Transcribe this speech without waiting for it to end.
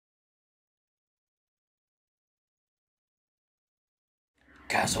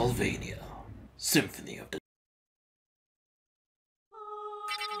Castlevania, Symphony of the...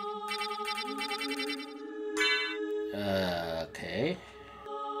 Okay.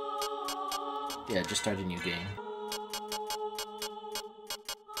 Yeah, just start a new game.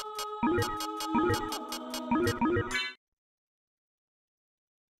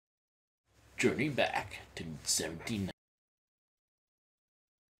 Journey back to 79.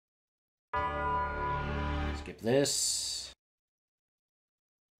 Skip this.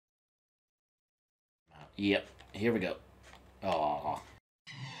 Yep, here we go. Aww.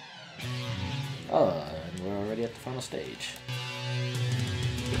 Oh, and we're already at the final stage.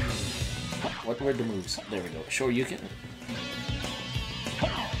 What were the moves? There we go. Sure, you can.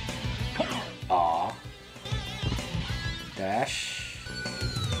 Aww. Dash.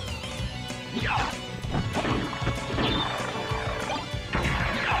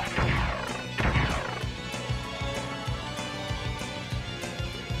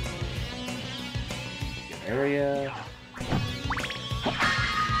 Area.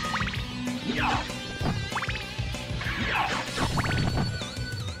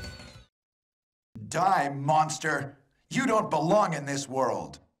 Die, monster! You don't belong in this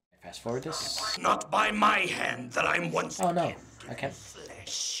world. Fast forward this. Not by my hand that I'm once. Oh no, I can't.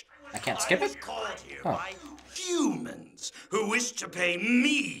 Flesh. I can't skip I was it. called here Oh. by humans who wish to pay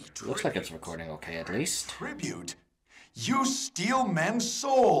me tribute. Looks like it's recording okay at least. Tribute? You steal men's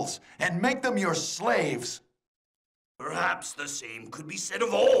souls and make them your slaves. Perhaps the same could be said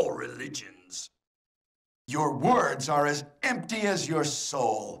of all religions. Your words are as empty as your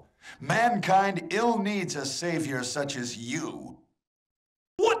soul. Mankind ill needs a savior such as you.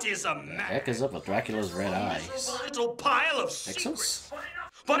 What is a The man? heck is up with Dracula's red eyes? A little pile of Pixels? secrets.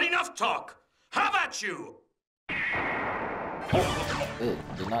 But enough talk. Have at you. Ew,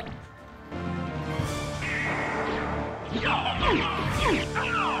 did not.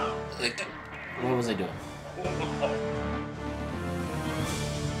 What was I doing?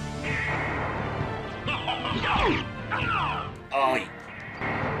 Oh.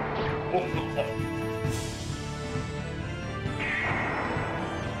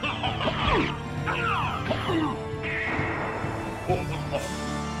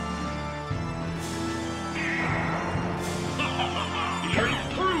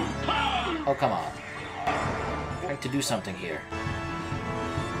 Oh, come on. I'm trying to do something here.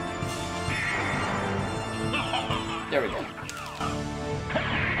 There we go.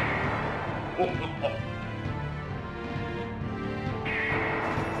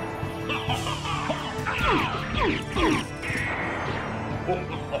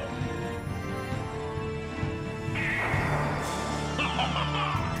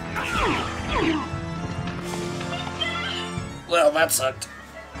 Well, that sucked.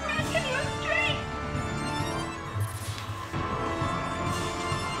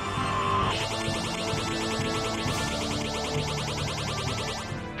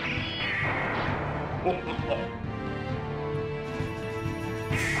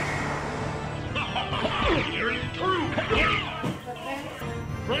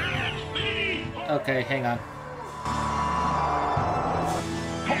 Okay, hang on.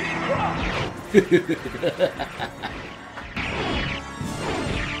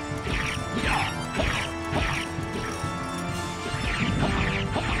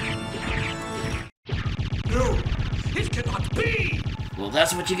 No, it cannot be. Well,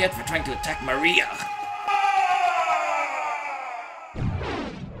 that's what you get for trying to attack Maria.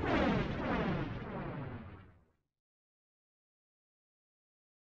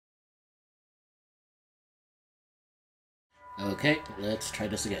 Okay, let's try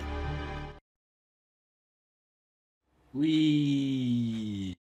this again.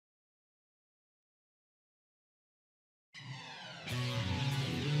 Whee!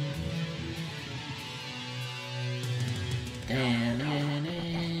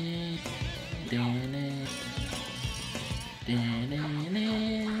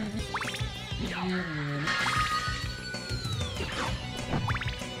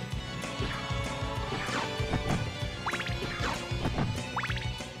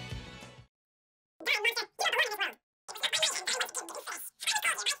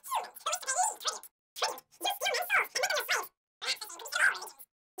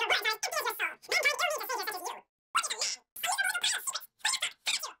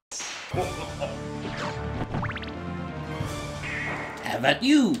 Have at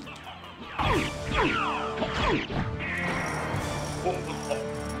you!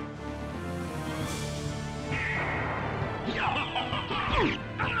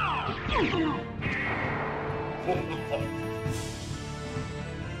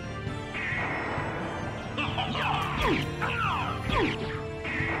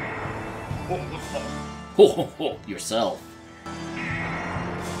 Ho ho ho! Yourself.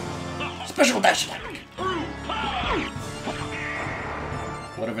 Special dash attack!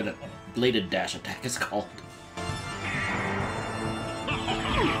 Whatever the bladed dash attack is called.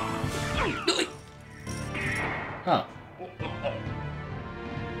 Huh.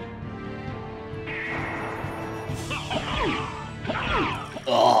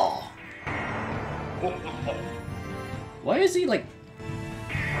 Oh. Why is he like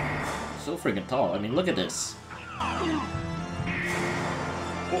so friggin' tall? I mean, look at this.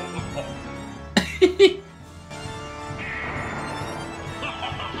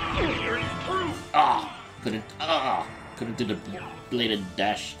 Couldn't do the bladed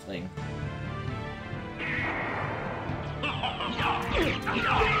dash thing.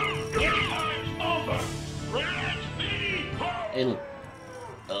 Hey, look.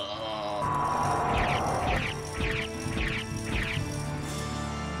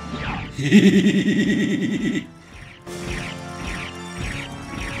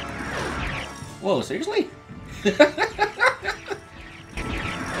 Whoa, seriously?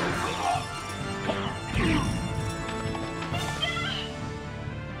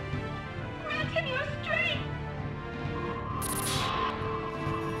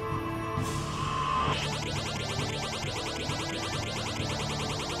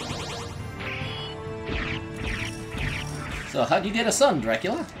 So, how'd you get a son,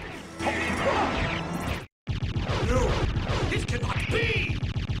 Dracula? No, it cannot be!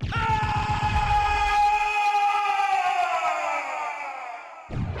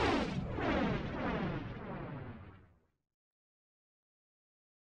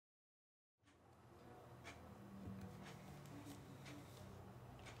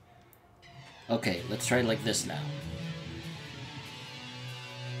 Okay, let's try it like this now.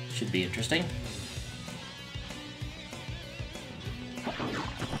 Should be interesting.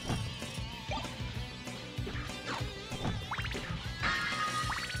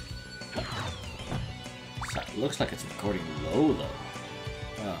 So it looks like it's recording low though.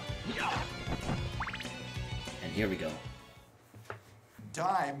 Oh. And here we go.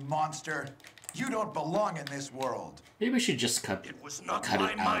 Die, monster! You don't belong in this world. Maybe we should just cut It was not it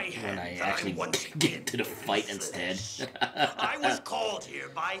by out my when hand I that actually once get to the fight instead. I was called here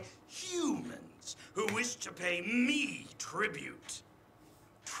by humans who wish to pay me tribute.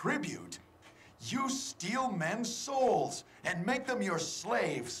 Tribute? You steal men's souls and make them your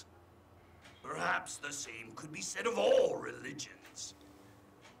slaves. Perhaps the same could be said of all religions.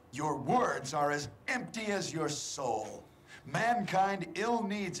 Your words are as empty as your soul. Mankind ill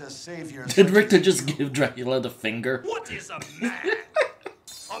needs a savior. Did Richter just give Dracula the finger? What is a man?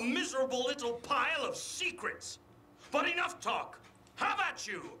 A miserable little pile of secrets. But enough talk. How about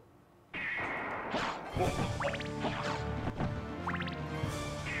you?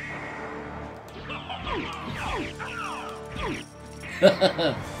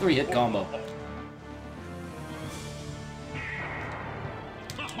 3-hit combo.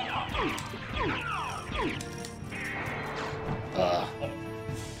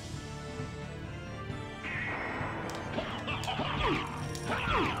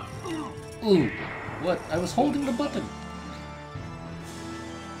 Ooh, what? I was holding the button.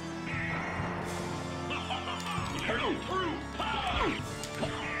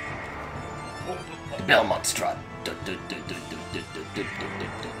 The Belmont Strut.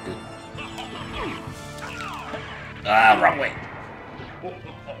 Ah, wrong way.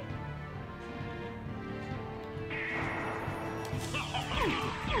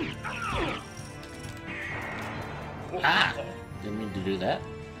 Ah, didn't mean to do that.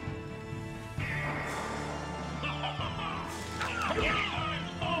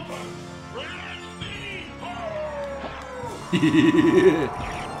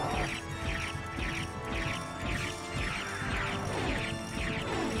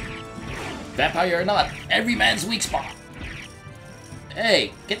 Vampire or not, every man's weak spot.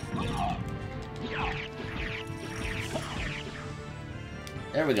 Hey, get...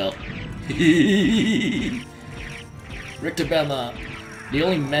 There we go. Richter Belmont, the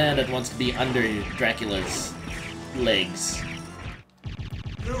only man that wants to be under Dracula's legs.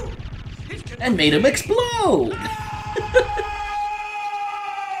 No, And made him explode!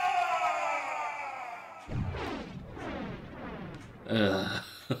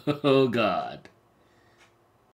 Oh god.